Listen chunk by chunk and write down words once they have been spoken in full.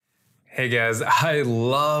Hey guys, I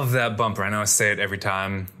love that bumper. I know I say it every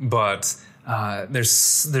time, but there's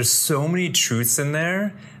so many truths in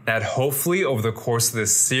there that hopefully over the course of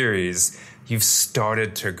this series, you've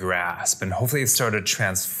started to grasp, and hopefully it started to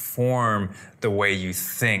transform the way you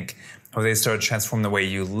think. Hopefully it started to transform the way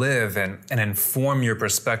you live and inform your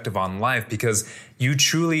perspective on life, because you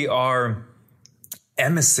truly are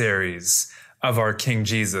emissaries of our King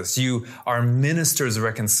Jesus. You are ministers of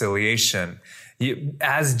reconciliation.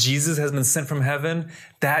 As Jesus has been sent from heaven,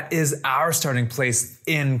 that is our starting place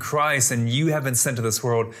in Christ. And you have been sent to this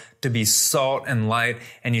world to be salt and light.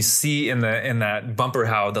 And you see in that bumper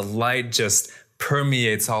how the light just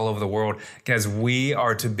permeates all over the world. Guys, we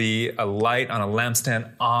are to be a light on a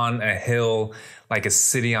lampstand on a hill, like a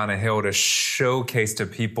city on a hill, to showcase to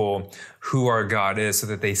people who our God is so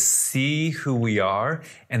that they see who we are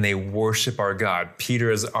and they worship our God. Peter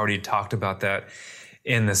has already talked about that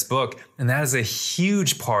in this book. And that is a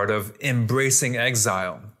huge part of embracing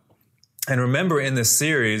exile. And remember, in this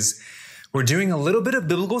series, we're doing a little bit of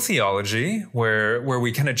biblical theology where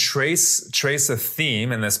we kind of trace a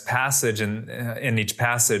theme in this passage and in each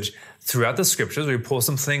passage throughout the scriptures. We pull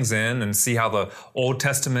some things in and see how the Old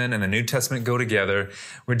Testament and the New Testament go together.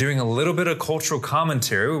 We're doing a little bit of cultural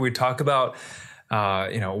commentary where we talk about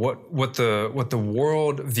what the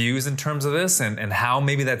world views in terms of this and how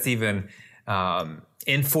maybe that's even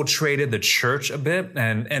infiltrated the church a bit,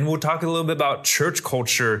 and we'll talk a little bit about church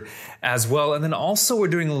culture as well. And then also we're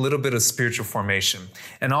doing a little bit of spiritual formation,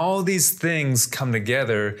 and all these things come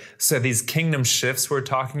together so these kingdom shifts we're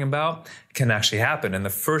talking about can actually happen. And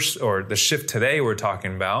the shift today we're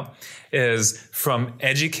talking about is from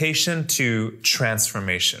education to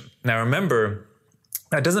transformation. Now remember,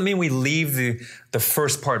 that doesn't mean we leave the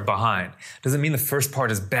first part behind. It doesn't mean the first part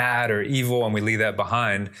is bad or evil and we leave that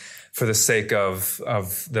behind for the sake of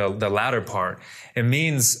the latter part. It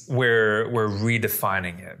means we're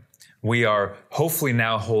redefining it. We are hopefully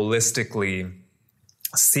now holistically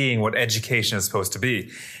seeing what education is supposed to be.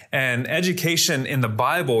 And education in the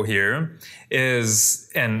Bible here is,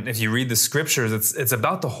 and if you read the scriptures, it's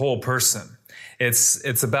about the whole person.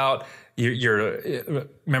 It's about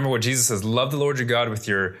remember what Jesus says, love the Lord your God with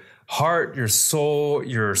your heart, your soul,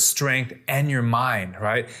 your strength, and your mind,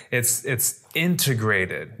 right? It's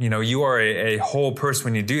integrated. You are a whole person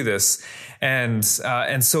when you do this. And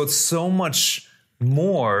so it's so much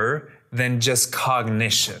more than just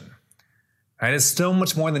cognition, right? It's so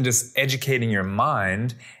much more than just educating your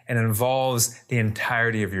mind, and it involves the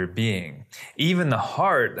entirety of your being. Even the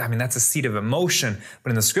heart, that's a seat of emotion, but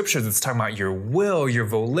in the scriptures, it's talking about your will, your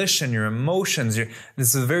volition, your emotions.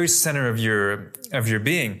 This is the very center of your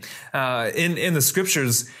being. In the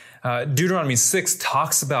scriptures, Deuteronomy 6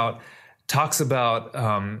 talks about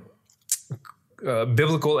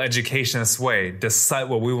biblical education this way,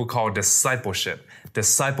 what we will call discipleship,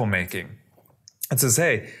 disciple making. It says,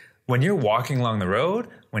 hey, when you're walking along the road,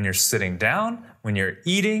 when you're sitting down, when you're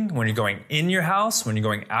eating, when you're going in your house, when you're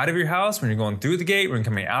going out of your house, when you're going through the gate, when you're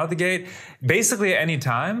coming out of the gate, basically at any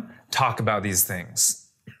time, talk about these things.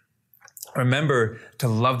 Remember to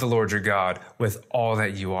love the Lord your God with all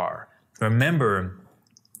that you are. Remember,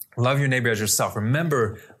 love your neighbor as yourself.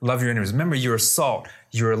 Remember, love your enemies. Remember, you're salt,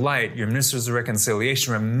 you're light, you're ministers of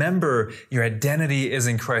reconciliation. Remember, your identity is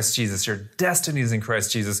in Christ Jesus. Your destiny is in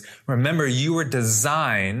Christ Jesus. Remember, you were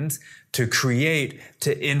designed to create,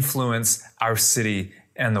 to influence our city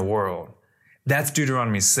and the world. That's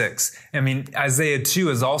Deuteronomy 6. Isaiah 2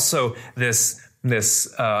 is also this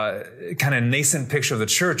kind of nascent picture of the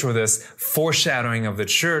church, or this foreshadowing of the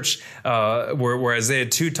church, where Isaiah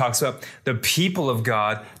 2 talks about the people of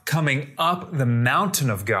God coming up the mountain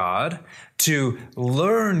of God to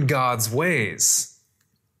learn God's ways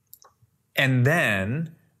and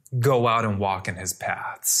then go out and walk in his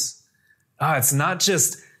paths. It's not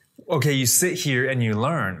just, okay, you sit here and you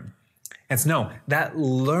learn. That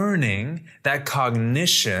learning, that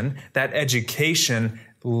cognition, that education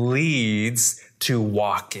leads to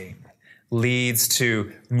walking, leads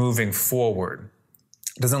to moving forward.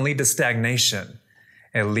 It doesn't lead to stagnation.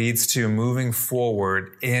 It leads to moving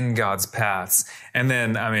forward in God's paths. And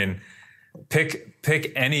then,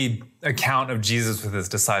 pick any account of Jesus with his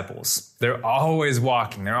disciples. They're always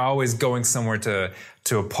walking. They're always going somewhere to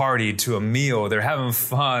a party, to a meal. They're having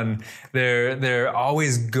fun. They're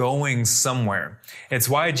always going somewhere. It's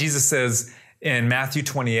why Jesus says in Matthew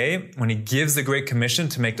 28, when he gives the Great Commission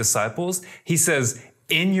to make disciples, he says,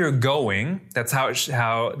 in your going, that's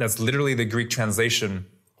that's literally the Greek translation,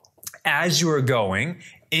 as you are going,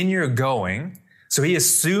 in your going. So he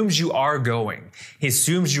assumes you are going. He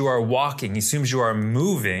assumes you are walking. He assumes you are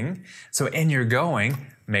moving. So in your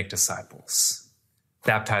going, make disciples.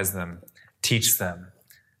 baptize them, teach them,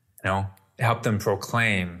 help them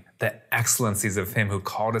proclaim the excellencies of him who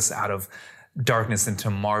called us out of darkness into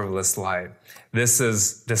marvelous light. This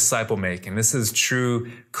is disciple making. This is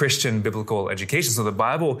true Christian biblical education. So the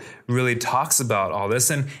Bible really talks about all this.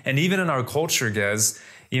 And even in our culture, guys,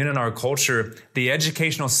 even in our culture, the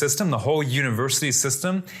educational system, the whole university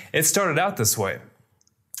system, it started out this way.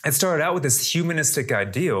 It started out with this humanistic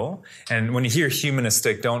ideal. And when you hear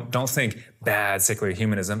humanistic, don't think bad secular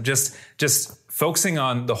humanism, just focusing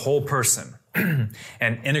on the whole person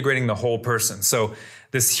and integrating the whole person. So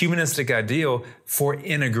this humanistic ideal for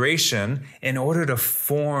integration in order to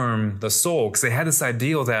form the soul, because they had this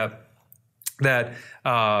ideal that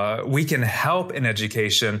we can help in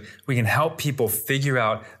education, we can help people figure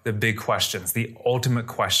out the big questions, the ultimate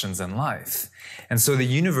questions in life. And so the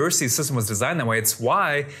university system was designed that way. It's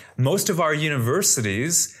why most of our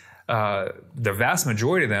universities, the vast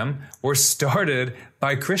majority of them, were started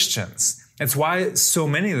by Christians. It's why so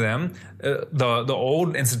many of them, the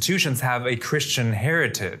old institutions, have a Christian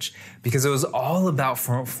heritage, because it was all about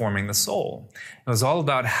forming the soul. It was all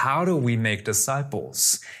about how do we make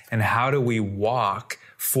disciples and how do we walk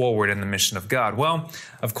forward in the mission of God. Well,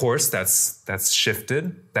 of course, that's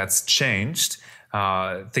shifted, that's changed.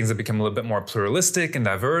 Things have become a little bit more pluralistic and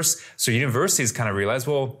diverse. So universities kind of realized,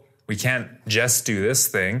 well, we can't just do this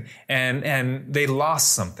thing, and they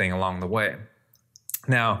lost something along the way.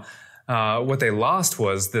 Now, what they lost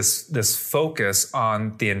was this focus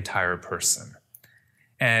on the entire person.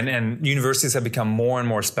 And universities have become more and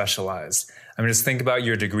more specialized. I mean, just think about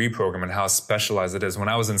your degree program and how specialized it is. When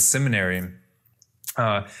I was in seminary,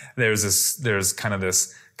 there's kind of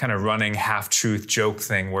this running half-truth joke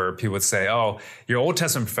thing where people would say, oh, your Old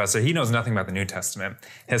Testament professor, he knows nothing about the New Testament.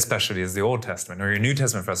 His specialty is the Old Testament. Or your New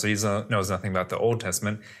Testament professor, he knows nothing about the Old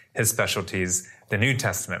Testament. His specialty is the New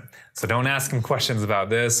Testament. So don't ask him questions about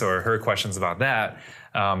this or her questions about that,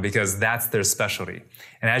 because that's their specialty.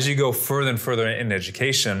 And as you go further and further in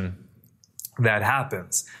education, that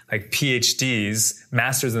happens. Like PhDs,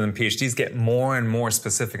 masters and then PhDs get more and more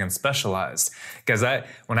specific and specialized. Because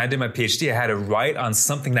when I did my PhD, I had to write on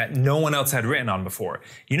something that no one else had written on before.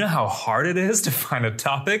 You know how hard it is to find a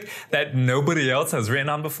topic that nobody else has written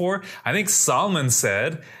on before? I think Solomon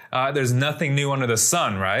said, there's nothing new under the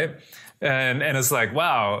sun, right? And it's like,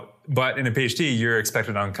 wow. But in a PhD, you're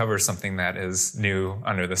expected to uncover something that is new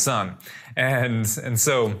under the sun. And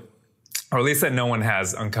so, or at least that no one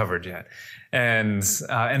has uncovered yet. And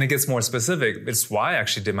it gets more specific. It's why I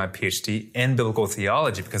actually did my PhD in biblical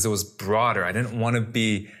theology, because it was broader. I didn't want to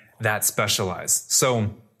be that specialized.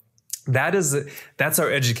 So that's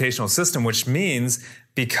our educational system, which means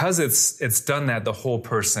because it's done that, the whole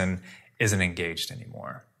person isn't engaged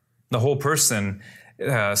anymore. The whole person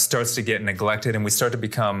starts to get neglected, and we've started to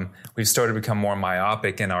become more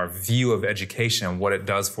myopic in our view of education and what it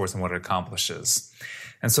does for us and what it accomplishes.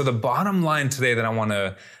 And so the bottom line today that I want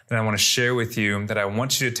to share with you, that I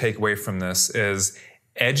want you to take away from this, is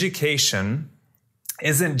education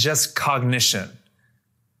isn't just cognition,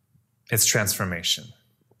 it's transformation.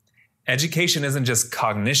 Education isn't just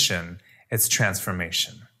cognition, it's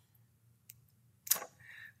transformation.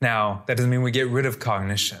 Now, that doesn't mean we get rid of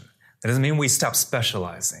cognition. That doesn't mean we stop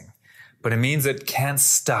specializing, but it means it can't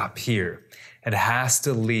stop here. It has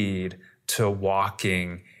to lead to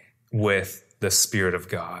walking with the Spirit of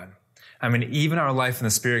God. I mean, even our life in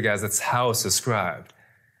the Spirit, guys, that's how it's described.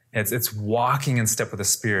 It's walking in step with the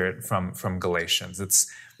Spirit from Galatians.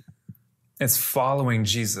 It's following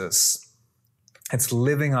Jesus. It's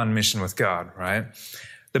living on mission with God, right?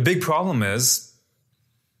 The big problem is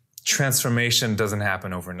transformation doesn't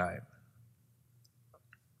happen overnight.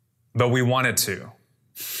 But we want it to.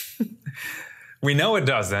 We know it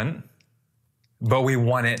doesn't, but we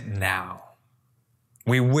want it now.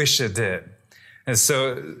 We wish it did. And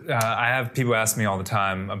so I have people ask me all the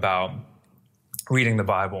time about reading the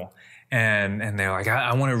Bible, and they're like,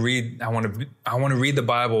 I want to read the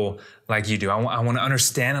Bible like you do. I want to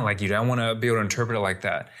understand it like you do. I want to be able to interpret it like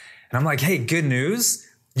that. And I'm like, hey, good news,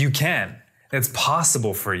 you can. It's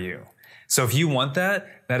possible for you. So if you want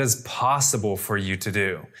that, that is possible for you to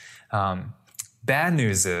do. Bad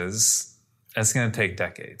news is it's going to take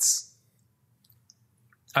decades.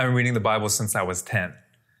 I've been reading the Bible since I was 10.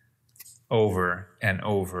 Over and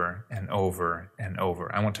over and over and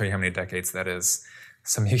over. I won't tell you how many decades that is.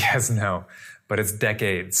 Some of you guys know, but it's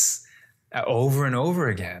decades over and over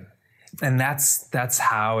again. And that's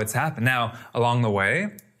how it's happened. Now, along the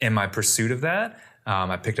way, in my pursuit of that,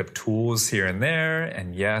 I picked up tools here and there.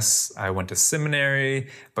 And yes, I went to seminary.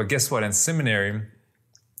 But guess what? In seminary,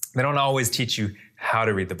 they don't always teach you how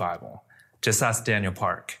to read the Bible. Just ask Daniel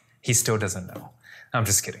Park. He still doesn't know. I'm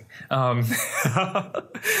just kidding.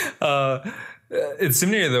 In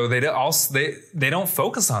seminary, though, they don't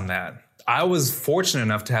focus on that. I was fortunate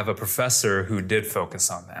enough to have a professor who did focus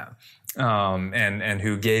on that, and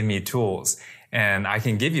who gave me tools, and I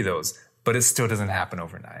can give you those, but it still doesn't happen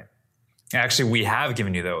overnight. Actually, we have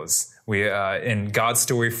given you those. We in God's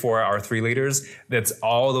Story for our 3 leaders, that's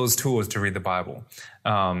all those tools to read the Bible.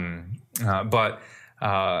 So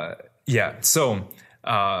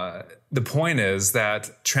the point is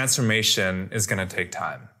that transformation is going to take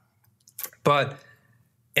time. But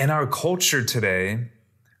in our culture today,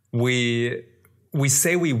 we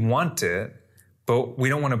say we want it, but we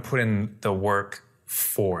don't want to put in the work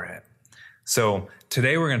for it. So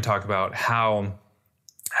today we're going to talk about how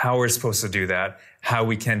we're supposed to do that, how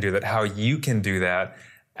we can do that, how you can do that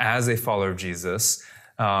as a follower of Jesus,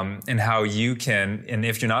 and how you can, and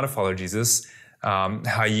if you're not a follower of Jesus,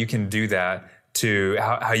 how you can do that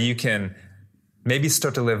how you can maybe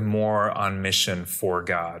start to live more on mission for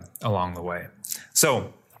God along the way.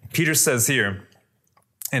 So Peter says here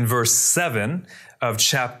in verse 7 of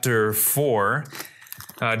chapter 4,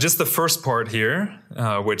 just the first part here,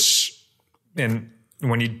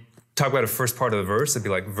 when you talk about the first part of the verse, it'd be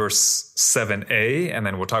like verse 7a, and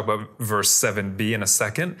then we'll talk about verse 7b in a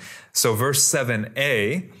second. So verse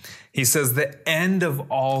 7a, he says, the end of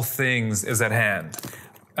all things is at hand.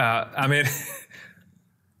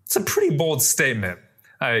 It's a pretty bold statement.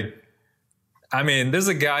 There's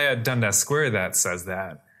a guy at Dundas Square that says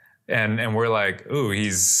that. And we're like, ooh,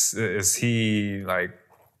 is he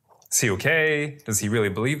okay? Does he really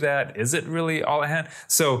believe that? Is it really all at hand?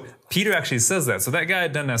 So Peter actually says that. So that guy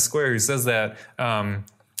at Dundas Square who says that,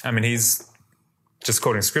 he's just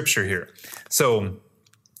quoting scripture here. So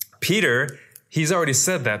Peter, he's already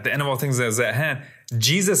said that. The end of all things is at hand.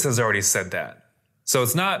 Jesus has already said that. So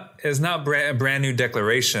it's not a brand new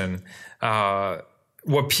declaration.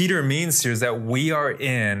 What Peter means here is that we are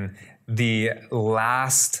in the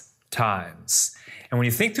last times. And when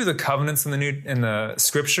you think through the covenants in the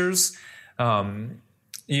scriptures,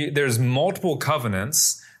 there's multiple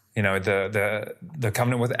covenants. You know, the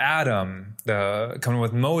covenant with Adam, the covenant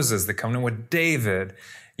with Moses, the covenant with David.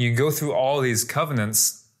 You go through all these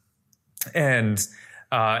covenants, and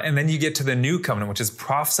then you get to the new covenant, which is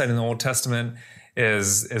prophesied in the Old Testament,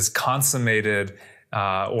 is consummated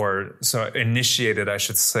initiated, I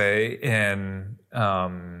should say, in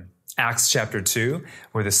Acts chapter 2,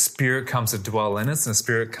 where the Spirit comes to dwell in us and the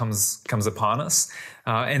Spirit comes upon us.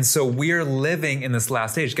 And so we are living in this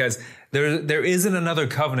last age. Guys, there isn't another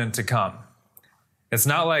covenant to come. It's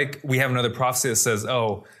not like we have another prophecy that says,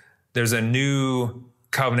 oh, there's a new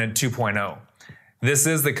covenant 2.0. This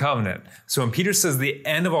is the covenant. So when Peter says the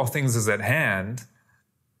end of all things is at hand,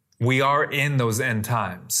 we are in those end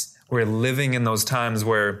times. We're living in those times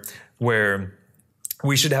where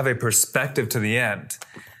we should have a perspective to the end.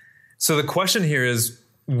 So the question here is,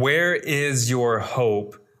 where is your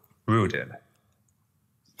hope rooted?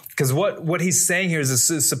 Because what he's saying here is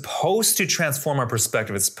this is supposed to transform our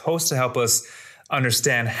perspective. It's supposed to help us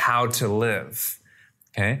understand how to live.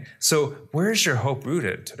 Okay? So where's your hope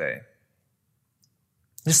rooted today?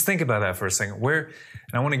 Just think about that for a second. And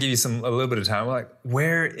I want to give you a little bit of time.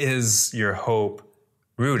 Where is your hope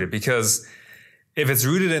rooted? Because if it's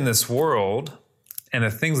rooted in this world and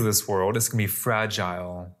the things of this world, it's going to be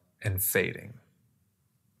fragile and fading.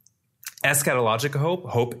 Eschatological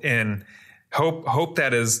hope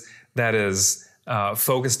that is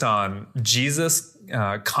focused on Jesus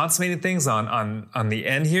consummating things on the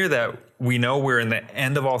end here, that we know we're in the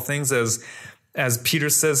end of all things, as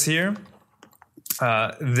Peter says here.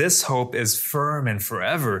 This hope is firm and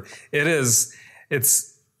forever. It's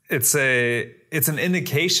an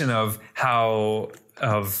indication of how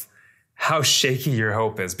shaky your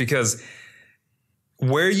hope is, because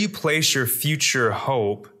where you place your future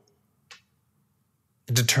hope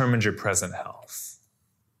determines your present health.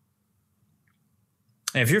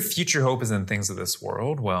 And if your future hope is in things of this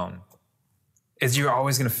world, well, you're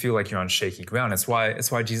always going to feel like you're on shaky ground. It's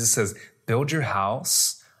why Jesus says, build your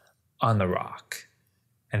house on the rock.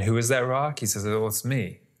 And who is that rock? He says, oh, it's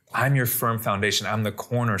me. I'm your firm foundation. I'm the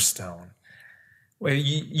cornerstone. Well,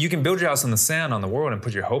 you can build your house on the sand, on the world, and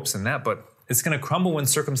put your hopes in that, but it's going to crumble when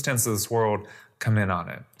circumstances of this world come in on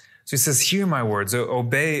it. So he says, hear my words,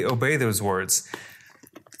 obey those words.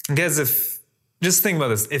 And guys, just think about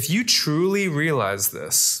this. If you truly realize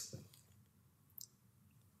this,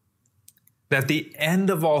 that the end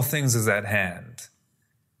of all things is at hand,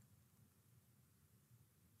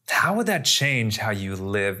 how would that change how you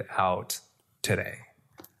live out today?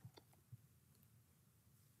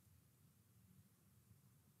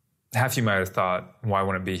 half you might have thought, why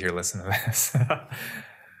wouldn't be here listening to this?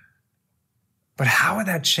 But how would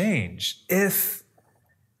that change if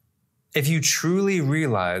you truly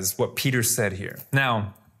realize what Peter said here?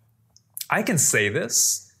 Now, I can say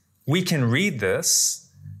this, we can read this,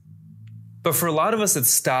 but for a lot of us, it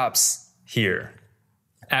stops here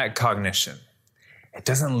at cognition. It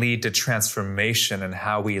doesn't lead to transformation in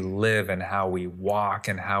how we live and how we walk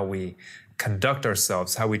and how we conduct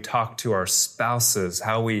ourselves, how we talk to our spouses,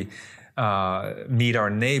 how we meet our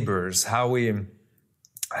neighbors, how we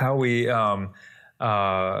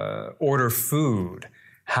order food,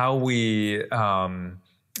 how we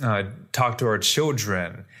talk to our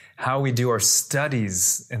children, how we do our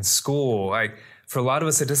studies in school. Like, for a lot of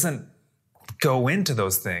us, it doesn't go into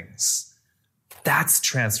those things. That's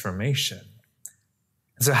transformation.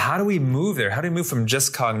 So how do we move there? How do we move from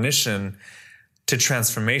just cognition to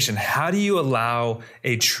transformation? How do you allow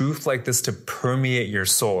a truth like this to permeate your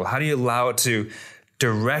soul? How do you allow it to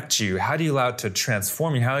direct you? How do you allow it to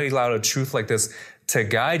transform you? How do you allow a truth like this to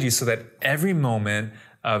guide you so that every moment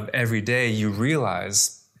of every day you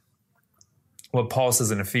realize what Paul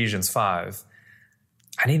says in Ephesians 5,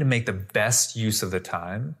 I need to make the best use of the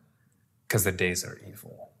time because the days are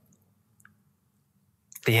evil.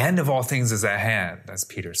 The end of all things is at hand, as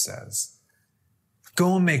Peter says.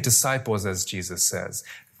 Go and make disciples, as Jesus says.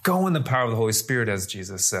 Go in the power of the Holy Spirit, as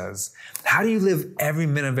Jesus says. How do you live every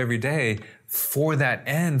minute of every day for that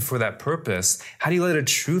end, for that purpose? How do you let a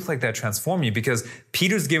truth like that transform you? Because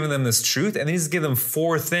Peter's given them this truth, and he's given them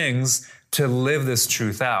 4 things to live this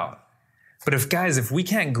truth out. But if we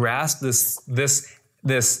can't grasp this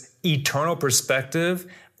eternal perspective,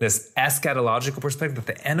 this eschatological perspective,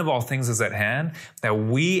 that the end of all things is at hand, that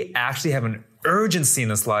we actually have an urgency in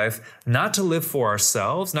this life, not to live for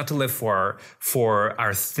ourselves, not to live for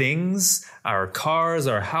our things, our cars,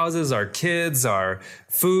 our houses, our kids, our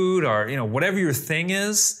food, our, whatever your thing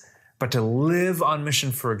is, but to live on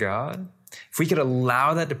mission for God. If we could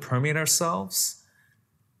allow that to permeate ourselves,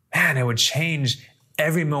 man, it would change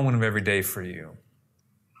every moment of every day for you.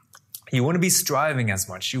 You wouldn't be striving as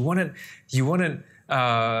much. You wouldn't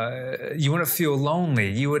feel lonely.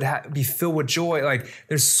 You would be filled with joy. Like,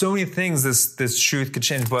 there's so many things this truth could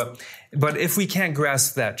change. But if we can't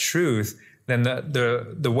grasp that truth, then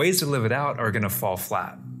the ways to live it out are going to fall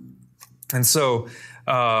flat. And so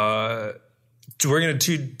we're going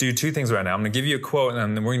to do 2 things right now. I'm going to give you a quote,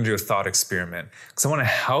 and then we're going to do a thought experiment, because I want to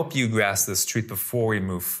help you grasp this truth before we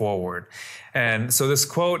move forward. And so this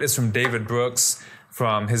quote is from David Brooks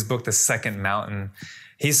from his book, The Second Mountain.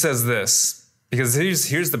 He says this, because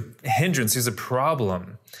here's the hindrance, here's a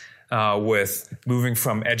problem with moving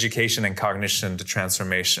from education and cognition to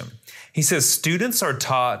transformation. He says, students are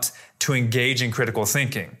taught to engage in critical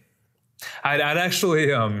thinking. I'd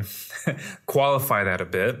actually qualify that a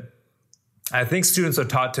bit. I think students are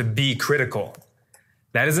taught to be critical.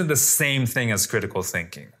 That isn't the same thing as critical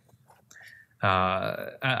thinking. There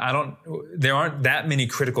aren't that many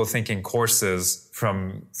critical thinking courses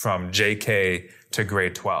from JK to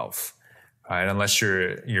grade 12. Right, unless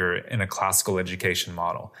you're in a classical education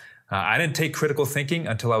model. I didn't take critical thinking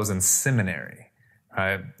until I was in seminary,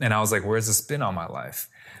 right? And I was like, where's this been all my life?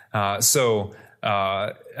 It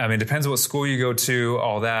depends on what school you go to,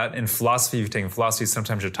 all that. In philosophy, if you've taken philosophy,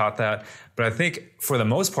 sometimes you're taught that. But I think for the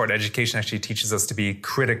most part, education actually teaches us to be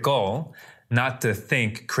critical, not to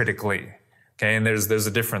think critically. Okay, and there's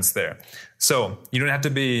a difference there. So you don't have to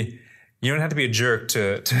be a jerk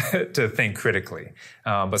to think critically,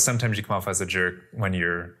 but sometimes you come off as a jerk when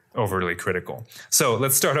you're overly critical. So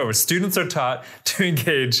let's start over. Students are taught to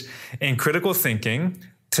engage in critical thinking,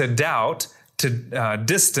 to doubt, to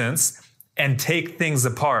distance, and take things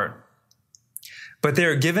apart. But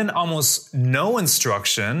they're given almost no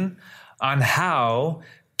instruction on how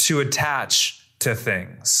to attach to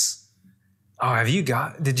things. Oh,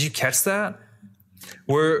 did you catch that?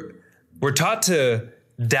 We're taught to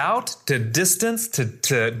doubt, to distance, to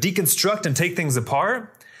deconstruct and take things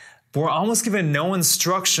apart, but we're almost given no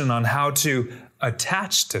instruction on how to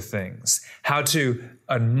attach to things, how to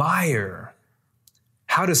admire,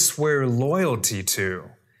 how to swear loyalty to,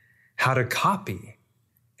 how to copy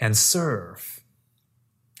and serve,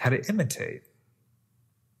 how to imitate.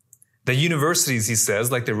 The universities, he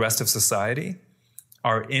says, like the rest of society,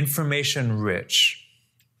 are information rich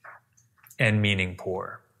and meaning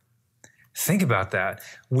poor. Think about that.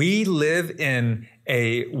 We live in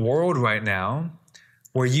a world right now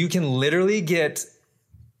where you can literally get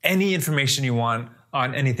any information you want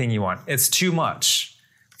on anything you want. It's too much.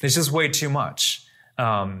 It's just way too much.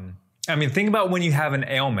 Think about when you have an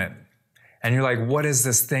ailment And you're like, what is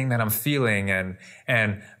this thing that I'm feeling? And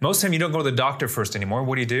most of the time you don't go to the doctor first anymore.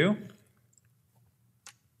 What do?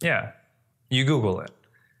 Yeah, you Google it.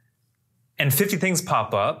 And 50 things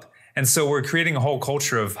pop up. And so we're creating a whole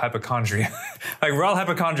culture of hypochondria. Like we're all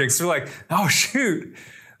hypochondriacs. We're like, oh shoot,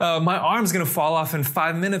 my arm's gonna fall off in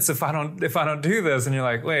 5 minutes if I don't do this. And you're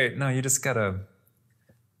like, wait, no, you just gotta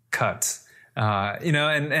cut.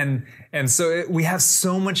 And so we have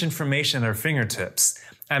so much information at our fingertips.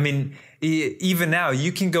 I mean, even now,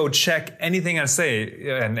 you can go check anything I say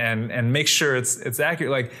and make sure it's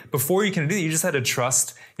accurate. Like before you can do it, you just had to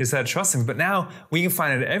trust. You just had to trust things. But now we can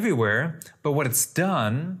find it everywhere. But what it's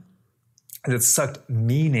done is it's sucked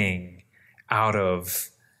meaning out of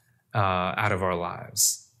our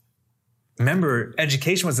lives. Remember,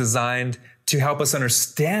 education was designed to help us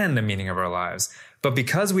understand the meaning of our lives. But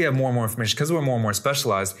because we have more and more information, because we're more and more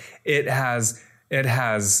specialized, it has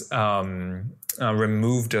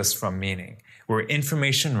removed us from meaning. We're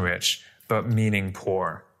information rich, but meaning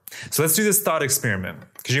poor. So let's do this thought experiment,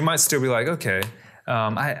 because you might still be like, okay,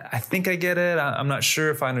 I think I get it. I'm not sure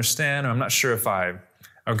if I understand, or I'm not sure if I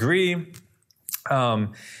agree.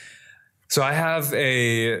 So I have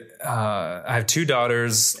I have 2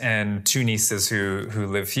 daughters and 2 nieces who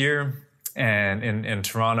live here and in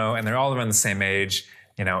Toronto, and they're all around the same age,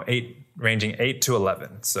 ranging 8 to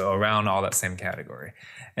 11, so around all that same category.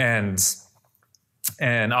 And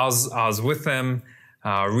I was with them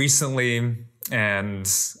recently, and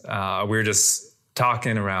we were just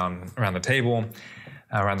talking around the table,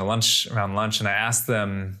 around lunch, and I asked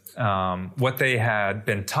them what they had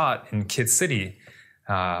been taught in Kid City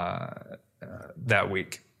that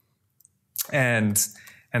week, and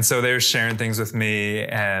so they were sharing things with me,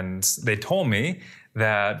 and they told me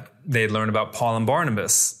that they'd learned about Paul and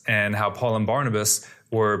Barnabas and how Paul and Barnabas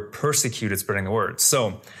were persecuted spreading the word.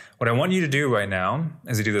 So what I want you to do right now,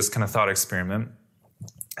 as you do this kind of thought experiment,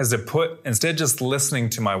 is to instead of just listening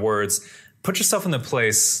to my words, put yourself in the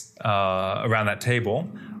place around that table,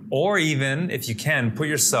 or even, if you can, put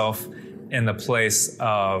yourself in the place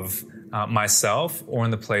of myself, or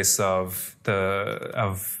in the place of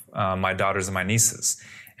my daughters and my nieces,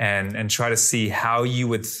 and try to see how you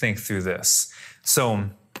would think through this. So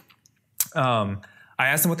I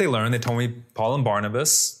asked them what they learned. They told me Paul and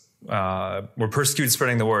Barnabas were persecuted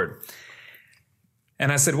spreading the word.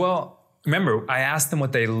 And I said, well, remember, I asked them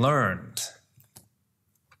what they learned.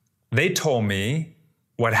 They told me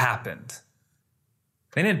what happened.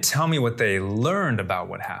 They didn't tell me what they learned about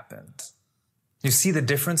what happened. You see the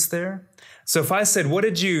difference there? So if I said, what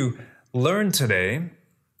did you learn today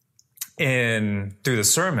through the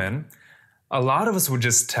sermon? A lot of us would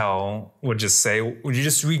just say, would you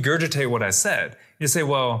just regurgitate what I said? You say,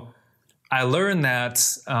 well, I learned that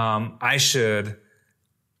I should,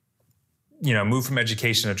 move from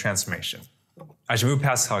education to transformation. I should move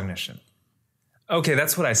past cognition. Okay,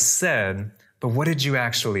 that's what I said, but what did you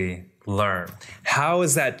actually learn? How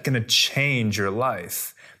is that going to change your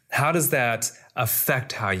life? How does that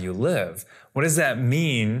affect how you live? What does that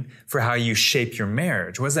mean for how you shape your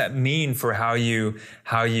marriage? What does that mean for how you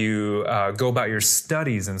go about your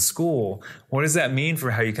studies in school? What does that mean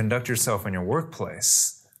for how you conduct yourself in your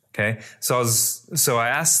workplace? Okay, so I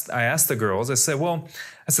asked the girls. I said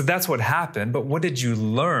that's what happened, but what did you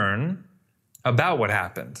learn about what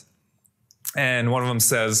happened? And one of them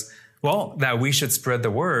says, well, that we should spread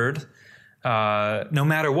the word no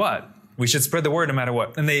matter what. We should spread the word no matter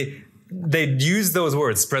what. And they use those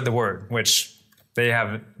words, spread the word, which they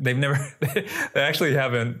actually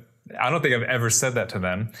haven't, I don't think I've ever said that to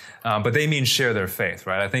them, but they mean share their faith,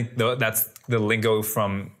 right? I think that's the lingo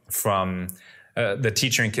from the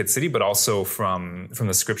teacher in Kid City, but also from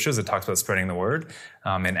the scriptures that talks about spreading the word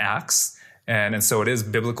in Acts. And so it is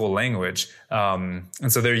biblical language. And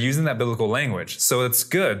so they're using that biblical language. So it's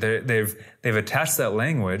good. They've attached that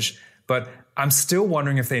language, but I'm still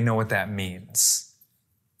wondering if they know what that means.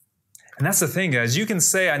 And that's the thing, guys. You can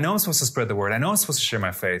say, I know I'm supposed to spread the word. I know I'm supposed to share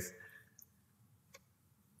my faith.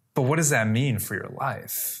 But what does that mean for your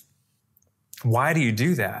life? Why do you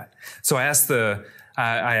do that? So I asked the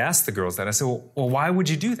girls that. I said, well, why would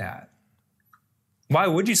you do that? Why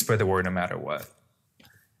would you spread the word no matter what?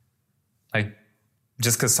 Like,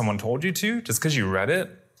 just because someone told you to? Just because you read it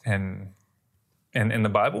in the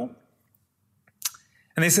Bible?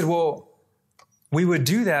 And they said, well, we would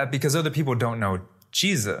do that because other people don't know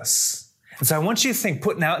Jesus. And so I want you to think,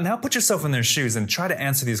 put yourself in their shoes and try to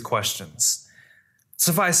answer these questions.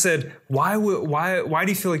 So if I said, why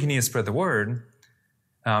do you feel like you need to spread the word?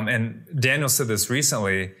 And Daniel said this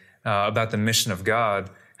recently about the mission of God,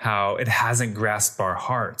 how it hasn't grasped our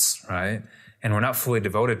hearts, right? and we're not fully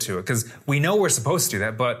devoted to it. Because we know we're supposed to do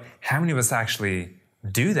that, but how many of us actually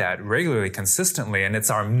do that regularly, consistently? And it's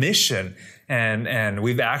our mission, and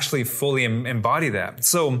we've actually fully embodied that.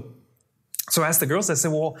 So I asked the girls, I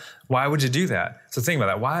said, well, why would you do that? So think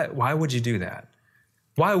about that. Why would you do that?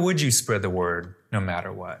 Why would you spread the word no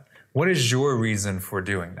matter what? What is your reason for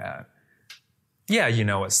doing that? Yeah, you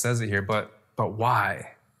know it says it here, but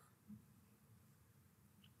why?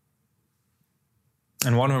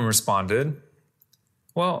 And one of them responded,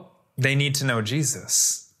 well, they need to know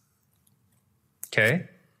Jesus. Okay?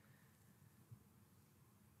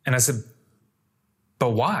 And I said, but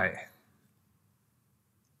why?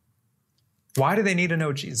 Why do they need to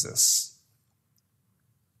know Jesus?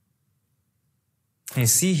 And you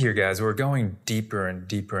see here, guys, we're going deeper and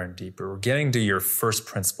deeper and deeper. We're getting to your first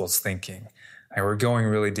principles thinking. And we're going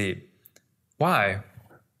really deep. Why?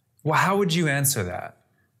 Well, how would you answer that?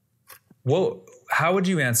 Well, how would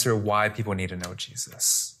you answer why people need to know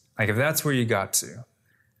Jesus? Like if that's where you got to.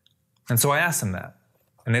 And so I asked them that.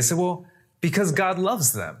 And they said, well, because God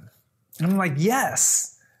loves them. And I'm like,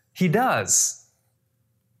 yes, he does.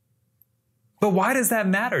 But why does that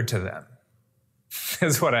matter to them?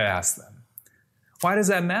 Is what I asked them. Why does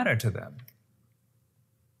that matter to them?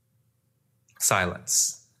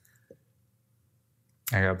 Silence.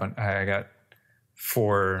 I got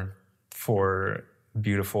four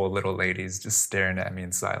beautiful little ladies just staring at me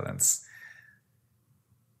in silence.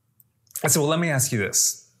 I said, well, let me ask you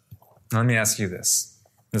this.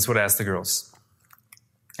 This is what I asked the girls.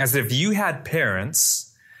 I said, if you had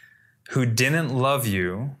parents who didn't love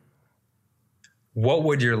you, what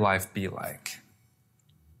would your life be like?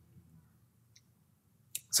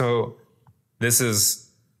 So this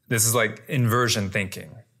is like inversion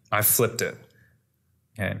thinking. I flipped it.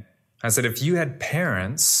 Okay. I said, if you had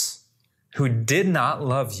parents who did not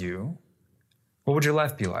love you, what would your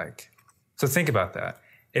life be like? So think about that.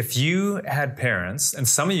 If you had parents, and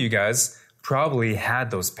some of you guys probably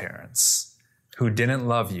had those parents who didn't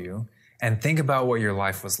love you, and think about what your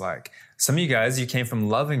life was like. Some of you guys, you came from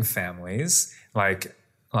loving families, like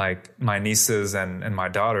my nieces and my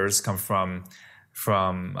daughters come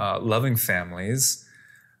from loving families.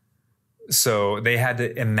 So they had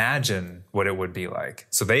to imagine what it would be like.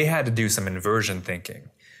 So they had to do some inversion thinking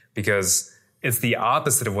because it's the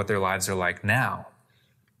opposite of what their lives are like now.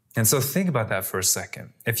 And so think about that for a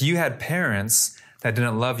second. If you had parents that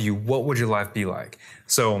didn't love you, what would your life be like?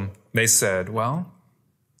 So they said, well,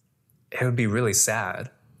 it would be really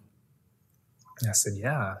sad. And I said,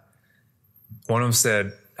 yeah. One of them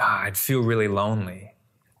said, I'd feel really lonely.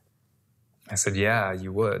 I said, yeah,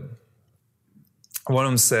 you would. One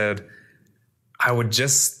of them said, I would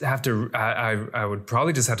just have to, I would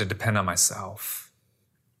probably just have to depend on myself.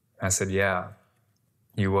 I said, yeah,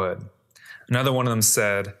 you would. Another one of them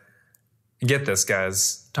said, get this,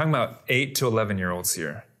 guys, talking about 8 to 11-year-olds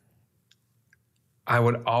here. I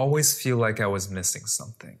would always feel like I was missing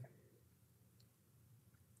something.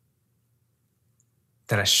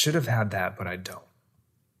 That I should have had that, but I don't.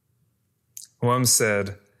 One of them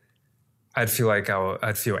said, I'd feel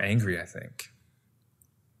angry, I think.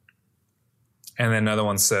 And then another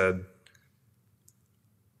one said,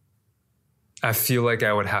 I feel like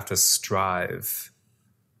I would have to strive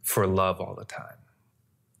for love all the time.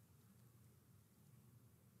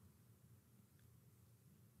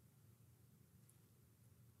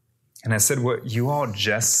 And I said, what you all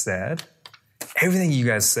just said, everything you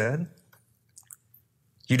guys said,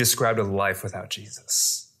 you described a life without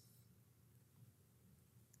Jesus.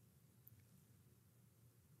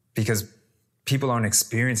 Because people aren't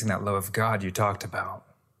experiencing that love of God you talked about.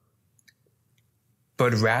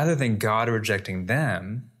 But rather than God rejecting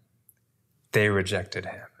them, they rejected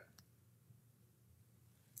him.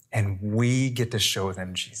 And we get to show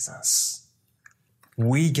them Jesus.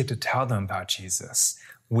 We get to tell them about Jesus.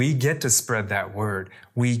 We get to spread that word.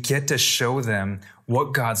 We get to show them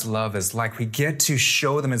what God's love is like. We get to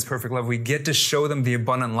show them his perfect love. We get to show them the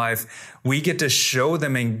abundant life. We get to show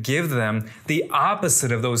them and give them the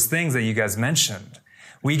opposite of those things that you guys mentioned.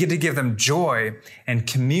 We get to give them joy and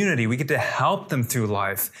community. We get to help them through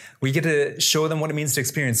life. We get to show them what it means to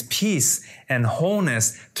experience peace and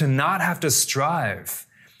wholeness, to not have to strive.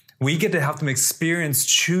 We get to help them experience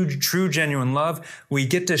true, genuine love. We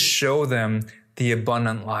get to show them the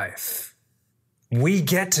abundant life. We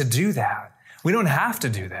get to do that. We don't have to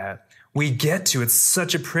do that. We get to. It's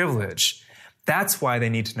such a privilege. That's why they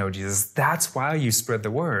need to know Jesus. That's why you spread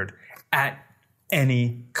the word at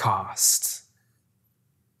any cost.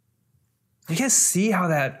 You guys see how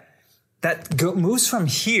that moves from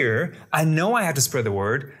here, I know I have to spread the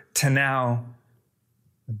word, to now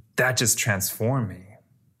that just transformed me.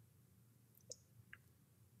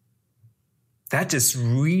 that just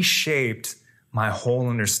reshaped my whole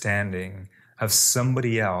understanding of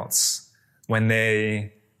somebody else when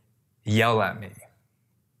they yell at me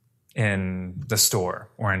in the store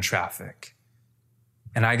or in traffic.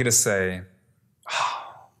 And I get to say, oh,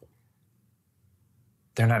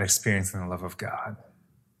 they're not experiencing the love of God.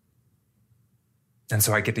 And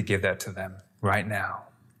so I get to give that to them right now.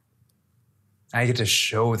 I get to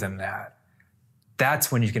show them that.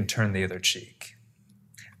 That's when you can turn the other cheek.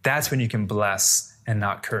 That's when you can bless and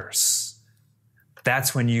not curse.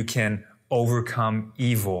 That's when you can overcome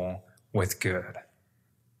evil with good.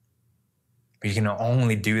 But you can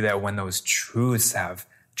only do that when those truths have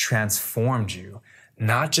transformed you,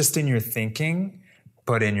 not just in your thinking,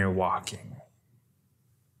 but in your walking.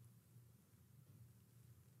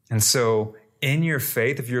 And so in your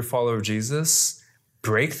faith, if you're a follower of Jesus,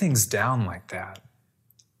 break things down like that.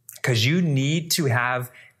 Because you need to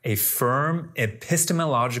have a firm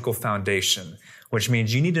epistemological foundation, which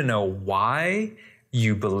means you need to know why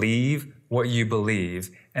you believe what you believe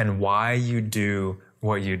and why you do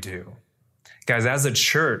what you do. Guys, as a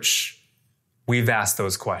church, we've asked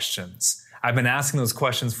those questions. I've been asking those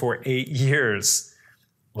questions for 8 years.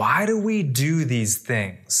 Why do we do these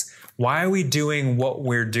things? Why are we doing what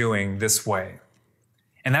we're doing this way?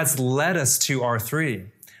 And that's led us to R3.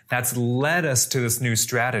 That's led us to this new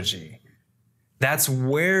strategy. That's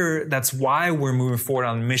why we're moving forward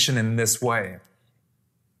on mission in this way.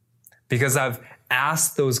 Because I've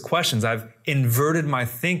asked those questions. I've inverted my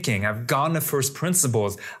thinking. I've gone to first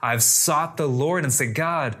principles. I've sought the Lord and said,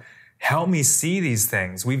 God, help me see these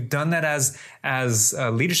things. We've done that as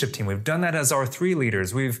a leadership team. We've done that as R3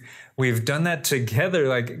 leaders. We've done that together.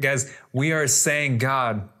 Like, guys, we are saying,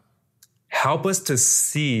 God, help us to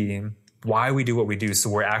see why we do what we do so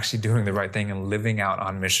we're actually doing the right thing and living out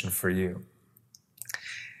on mission for you.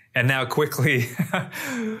 And now quickly,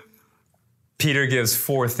 Peter gives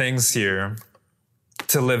 4 things here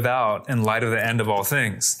to live out in light of the end of all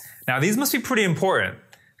things. Now, these must be pretty important.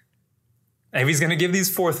 If he's going to give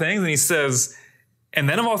these 4 things and he says, and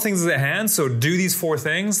then of all things is at hand, so do these 4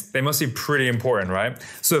 things, they must be pretty important, right?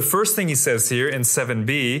 So the first thing he says here in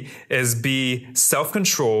 7b is be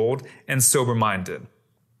self-controlled and sober-minded.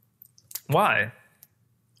 Why?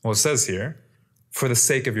 Well, it says here, for the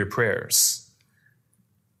sake of your prayers.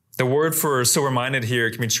 The word for sober-minded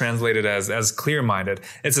here can be translated as clear-minded.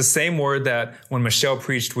 It's the same word that when Michelle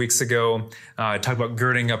preached weeks ago, talked about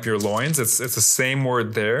girding up your loins. It's the same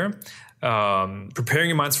word there. Preparing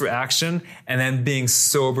your minds for action and then being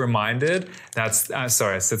sober-minded. That's, I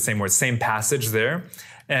said the same word, same passage there.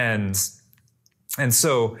 And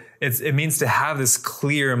so it means to have this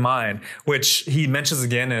clear mind, which he mentions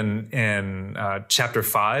again in chapter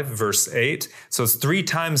 5, verse 8. So it's 3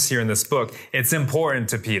 times here in this book. It's important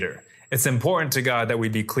to Peter. It's important to God that we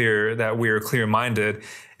be clear, that we are clear-minded.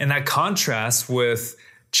 And that contrasts with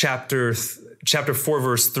chapter 4,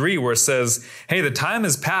 verse 3, where it says, hey, the time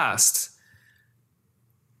is past.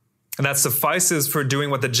 And that suffices for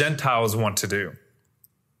doing what the Gentiles want to do.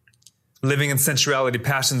 Living in sensuality,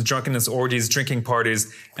 passions, drunkenness, orgies, drinking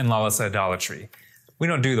parties, and lawless idolatry. We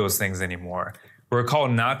don't do those things anymore. We're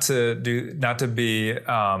called not to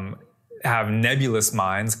have nebulous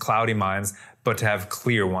minds, cloudy minds, but to have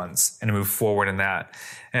clear ones and to move forward in that.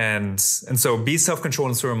 And so be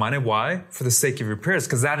self-controlled and sober-minded. Why? For the sake of your prayers,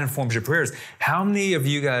 because that informs your prayers. How many of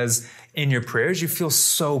you guys in your prayers, you feel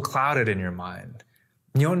so clouded in your mind?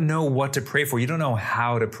 You don't know what to pray for. You don't know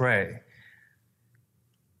how to pray.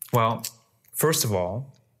 Well, first of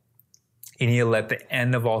all, you need to let the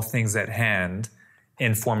end of all things at hand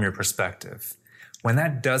inform your perspective. When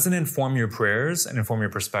that doesn't inform your prayers and inform your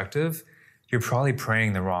perspective, you're probably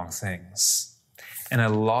praying the wrong things. And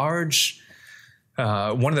one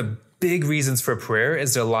of the big reasons for prayer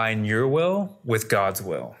is to align your will with God's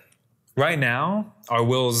will. Right now, our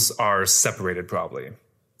wills are separated probably.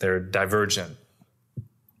 They're divergent.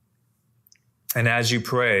 And as you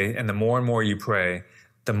pray, and the more and more you pray,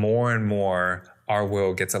 the more and more our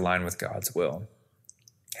will gets aligned with God's will.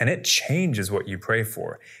 And it changes what you pray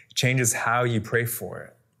for. It changes how you pray for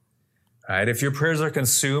it. Right? If your prayers are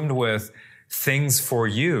consumed with things for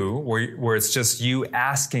you, where it's just you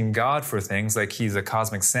asking God for things like he's a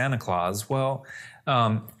cosmic Santa Claus, well,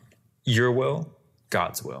 your will,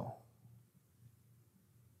 God's will.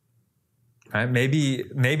 Right? Maybe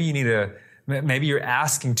you need to. Maybe you're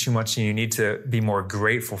asking too much and you need to be more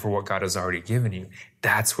grateful for what God has already given you.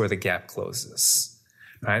 That's where the gap closes,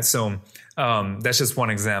 right? So that's just one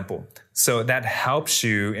example. So that helps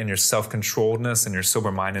you in your self-controlledness and your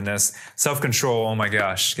sober-mindedness. Self-control, oh my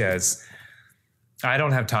gosh, guys. I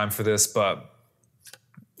don't have time for this, but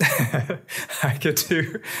I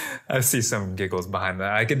see some giggles behind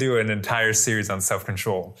that. I could do an entire series on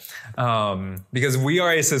self-control. Because we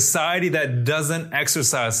are a society that doesn't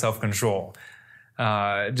exercise self-control.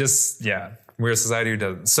 We're a society who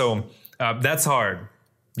doesn't. So that's hard.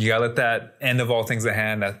 You gotta let that end of all things at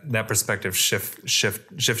hand, that perspective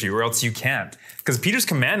shift you, or else you can't. Because Peter's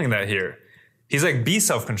commanding that here. He's like, be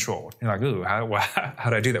self-controlled. You're like, ooh, how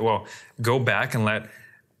do I do that? Well, go back and let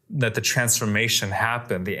the transformation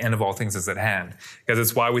happen. The end of all things is at hand. Because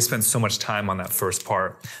it's why we spend so much time on that first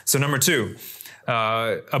part. So number 2,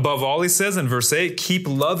 above all, he says in verse 8, keep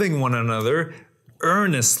loving one another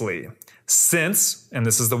earnestly. Since, and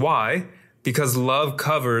this is the why, because love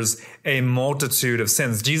covers a multitude of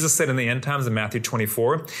sins. Jesus said in the end times in Matthew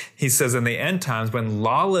 24, he says in the end times when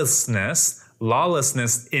lawlessness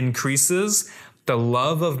increases, the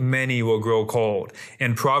love of many will grow cold.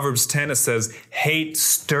 In Proverbs 10, it says, hate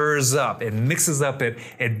stirs up, it mixes up,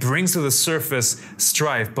 it brings to the surface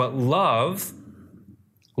strife, but love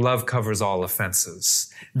covers all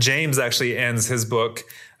offenses. James actually ends his book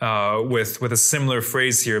with a similar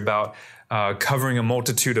phrase here about covering a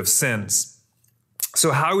multitude of sins.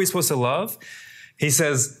 So how are we supposed to love? He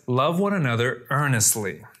says, love one another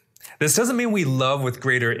earnestly. This doesn't mean we love with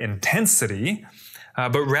greater intensity,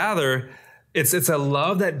 but rather it's a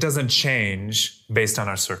love that doesn't change based on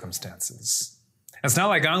our circumstances. It's not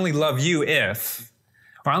like I only love you if,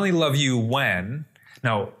 or I only love you when.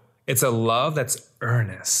 No, it's a love that's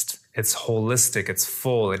earnest. It's holistic. It's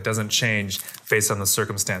full. It doesn't change based on the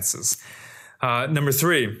circumstances. Number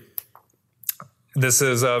 3, this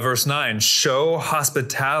is verse 9. Show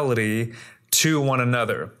hospitality to one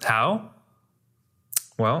another. How?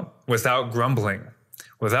 Well, without grumbling,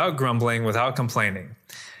 without complaining.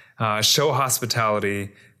 Show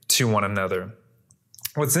hospitality to one another.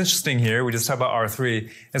 What's interesting here, we just talked about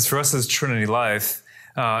R3, is for us as Trinity Life,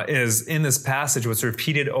 is in this passage, what's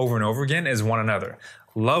repeated over and over again is one another.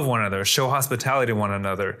 Love one another, show hospitality to one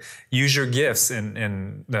another, use your gifts we're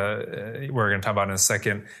going to talk about in a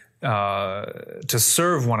second, to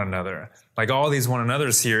serve one another. Like all these one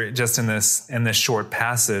another's here just in this short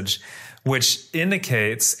passage, which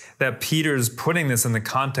indicates that Peter's putting this in the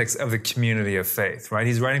context of the community of faith, right?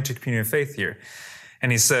 He's writing to a community of faith here.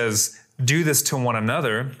 And he says, do this to one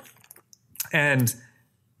another. And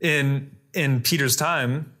in Peter's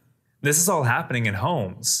time, this is all happening in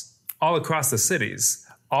homes, all across the cities,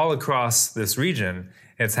 all across this region.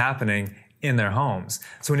 It's happening in their homes.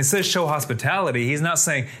 So when he says show hospitality, he's not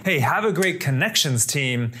saying, hey, have a great connections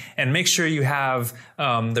team and make sure you have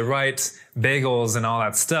the right bagels and all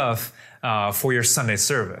that stuff for your Sunday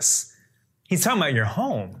service. He's talking about your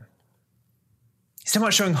home. He's talking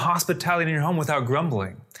about showing hospitality in your home without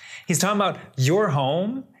grumbling. He's talking about your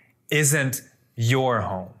home isn't your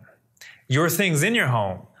home. Your things in your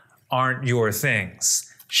home aren't your things.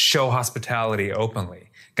 Show hospitality openly.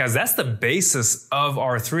 Guys, that's the basis of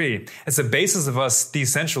R3. It's the basis of us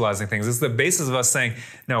decentralizing things. It's the basis of us saying,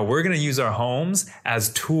 no, we're going to use our homes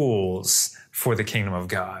as tools for the kingdom of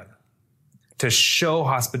God. To show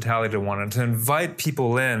hospitality to one another, to invite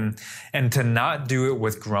people in, and to not do it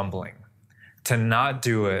with grumbling, to not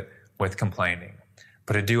do it with complaining,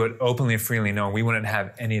 but to do it openly and freely, knowing we wouldn't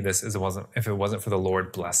have any of this if it wasn't for the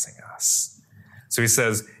Lord blessing us. So he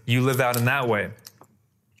says, you live out in that way.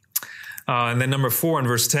 And then number 4 in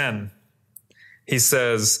verse 10, he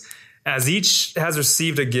says, as each has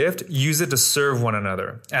received a gift, use it to serve one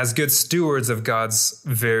another as good stewards of God's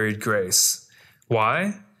varied grace.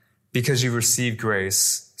 Why? Because you've received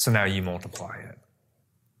grace, so now you multiply it.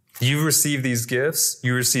 You've received these gifts,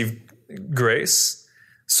 you received grace,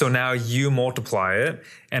 so now you multiply it.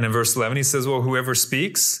 And in verse 11, he says, well, whoever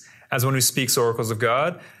speaks, as one who speaks oracles of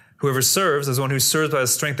God, whoever serves, as one who serves by the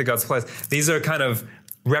strength of God's supply. These are kind of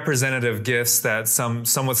representative gifts that some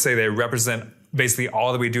would say they represent basically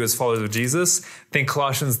all that we do as followers of Jesus. Think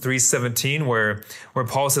Colossians 3:17, where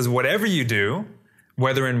Paul says, whatever you do,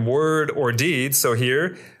 whether in word or deed, so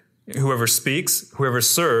here, whoever speaks, whoever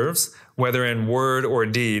serves, whether in word or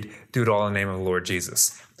deed, do it all in the name of the Lord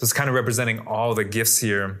Jesus. So it's kind of representing all the gifts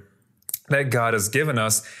here that God has given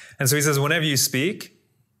us. And so he says, whenever you speak,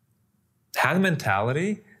 have the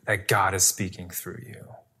mentality that God is speaking through you.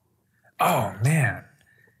 Oh, man.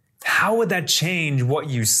 How would that change what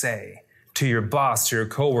you say to your boss, to your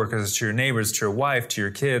coworkers, to your neighbors, to your wife, to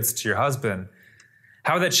your kids, to your husband?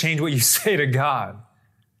 How would that change what you say to God?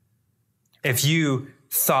 If you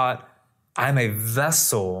thought, I'm a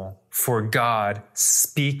vessel for God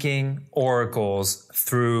speaking oracles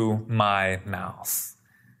through my mouth.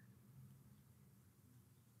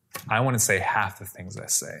 I wouldn't say half the things I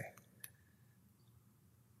say.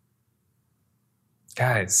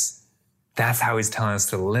 Guys, that's how he's telling us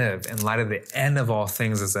to live in light of the end of all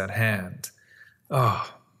things is at hand.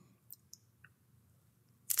 Oh.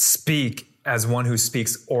 Speak as one who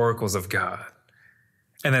speaks oracles of God.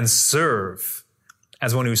 And then serve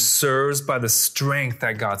as one who serves by the strength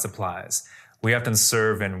that God supplies. We often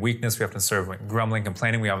serve in weakness. We often serve in grumbling,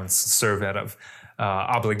 complaining. We often serve out of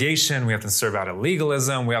obligation. We often serve out of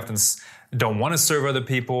legalism. We often don't want to serve other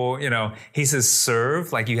people. He says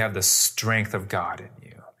serve like you have the strength of God in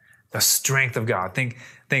you. The strength of God. Think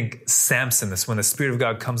Samson, this when the Spirit of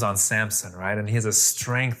God comes on Samson, right? And he has a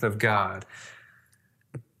strength of God.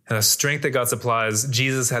 And the strength that God supplies,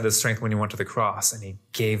 Jesus had the strength when he went to the cross, and he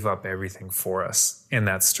gave up everything for us in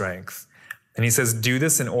that strength. And he says, do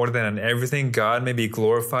this in order that in everything God may be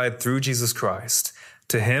glorified through Jesus Christ.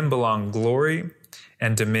 To him belong glory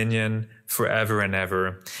and dominion forever and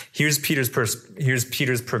ever. Here's Peter's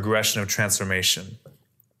progression of transformation.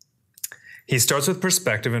 He starts with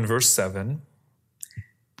perspective in verse 7.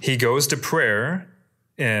 He goes to prayer,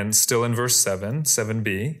 and still in verse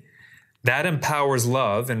 7b. That empowers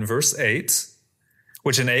love in verse 8,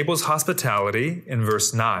 which enables hospitality in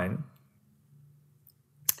verse 9,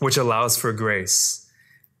 which allows for grace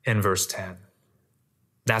in verse 10.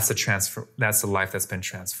 That's the life that's been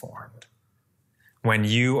transformed. When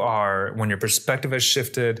your perspective has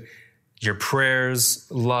shifted, your prayers,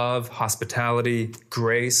 love, hospitality,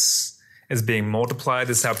 grace is being multiplied.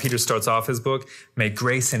 This is how Peter starts off his book. May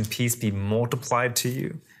grace and peace be multiplied to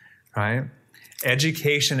you, right?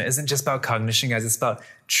 Education isn't just about cognition, guys. It's about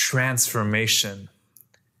transformation.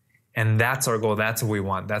 And that's our goal. That's what we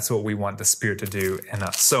want. That's what we want the Spirit to do in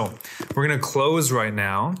us. So we're going to close right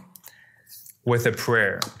now with a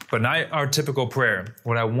prayer, but not our typical prayer.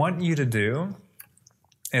 What I want you to do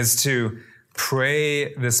is to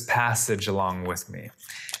pray this passage along with me.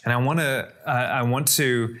 And I want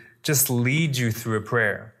to just lead you through a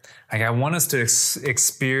prayer. Like I want us to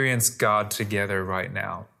experience God together right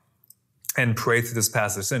now and pray through this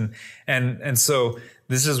passage. And so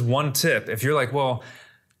this is one tip. If you're like, well,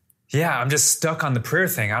 yeah, I'm just stuck on the prayer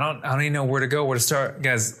thing. I don't even know where to go, where to start.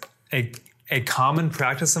 Guys, a common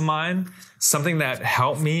practice of mine, something that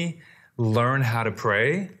helped me learn how to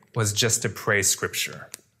pray, was just to pray scripture.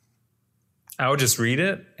 I would just read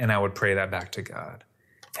it and I would pray that back to God.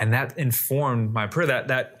 And that informed my prayer.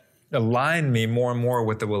 That aligned me more and more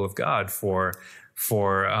with the will of God for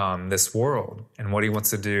this world and what he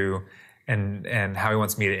wants to do and how he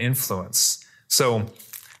wants me to influence. So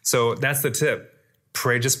that's the tip.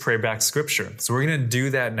 Just pray back scripture. So we're going to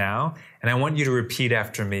do that now. And I want you to repeat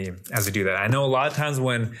after me as we do that. I know a lot of times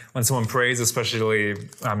when someone prays, especially,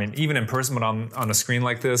 even in person, but on a screen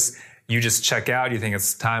like this, you just check out, you think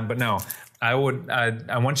it's time. But no, I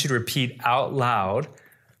want you to repeat out loud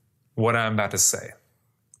what I'm about to say.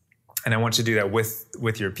 And I want you to do that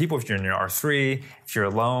with your people. If you're in your R3, if you're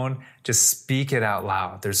alone, just speak it out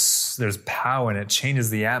loud. There's power and it changes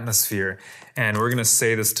the atmosphere. And we're going to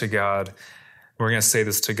say this to God. We're going to say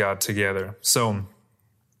this to God together. So,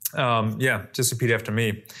 just repeat after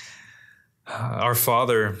me. Our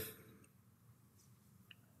Father,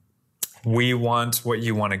 we want what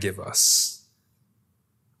you want to give us.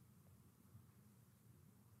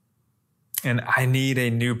 And I need a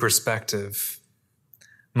new perspective.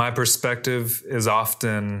 My perspective is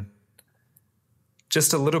often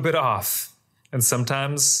just a little bit off, and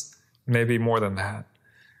sometimes maybe more than that.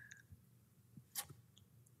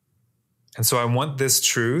 And so I want this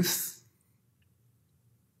truth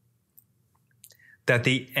that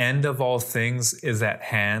the end of all things is at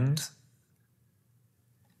hand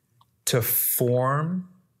to form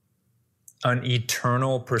an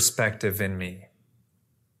eternal perspective in me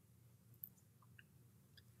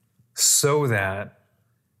so that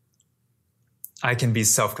I can be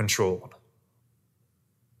self-controlled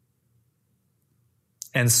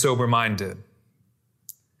and sober-minded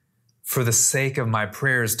for the sake of my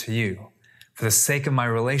prayers to you, for the sake of my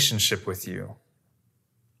relationship with you.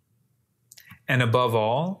 And above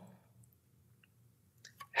all,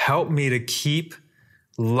 help me to keep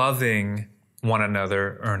loving one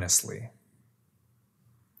another earnestly.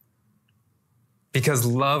 Because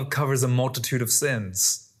love covers a multitude of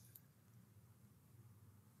sins.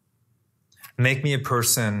 Make me a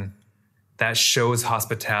person that shows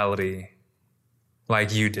hospitality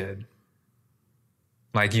like you did,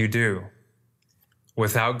 like you do,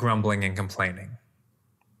 without grumbling and complaining.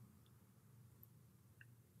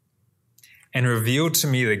 And reveal to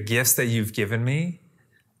me the gifts that you've given me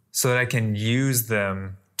so that I can use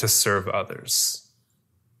them to serve others.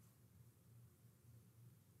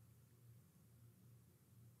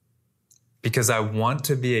 Because I want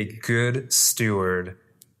to be a good steward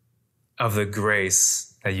of the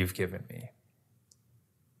grace that you've given me.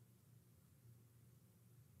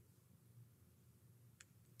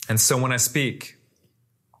 And so when I speak,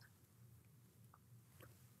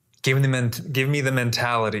 give me the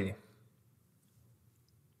mentality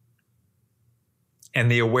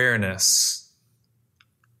and the awareness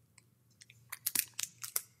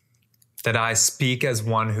that I speak as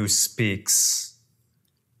one who speaks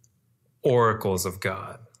oracles of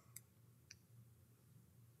God.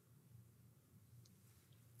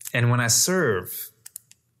 And when I serve,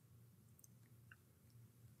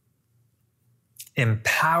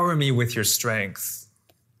 empower me with your strength,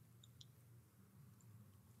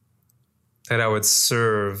 that I would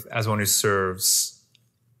serve as one who serves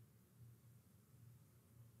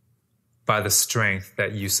by the strength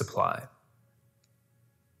that you supply.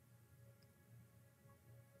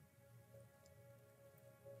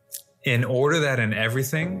 In order that in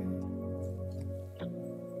everything,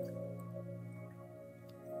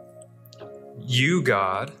 you,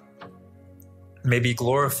 God, may be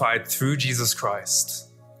glorified through Jesus Christ.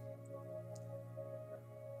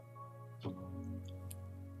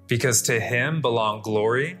 Because to him belong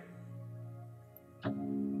glory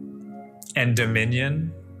and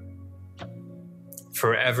dominion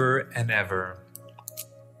forever and ever.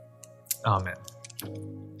 Amen.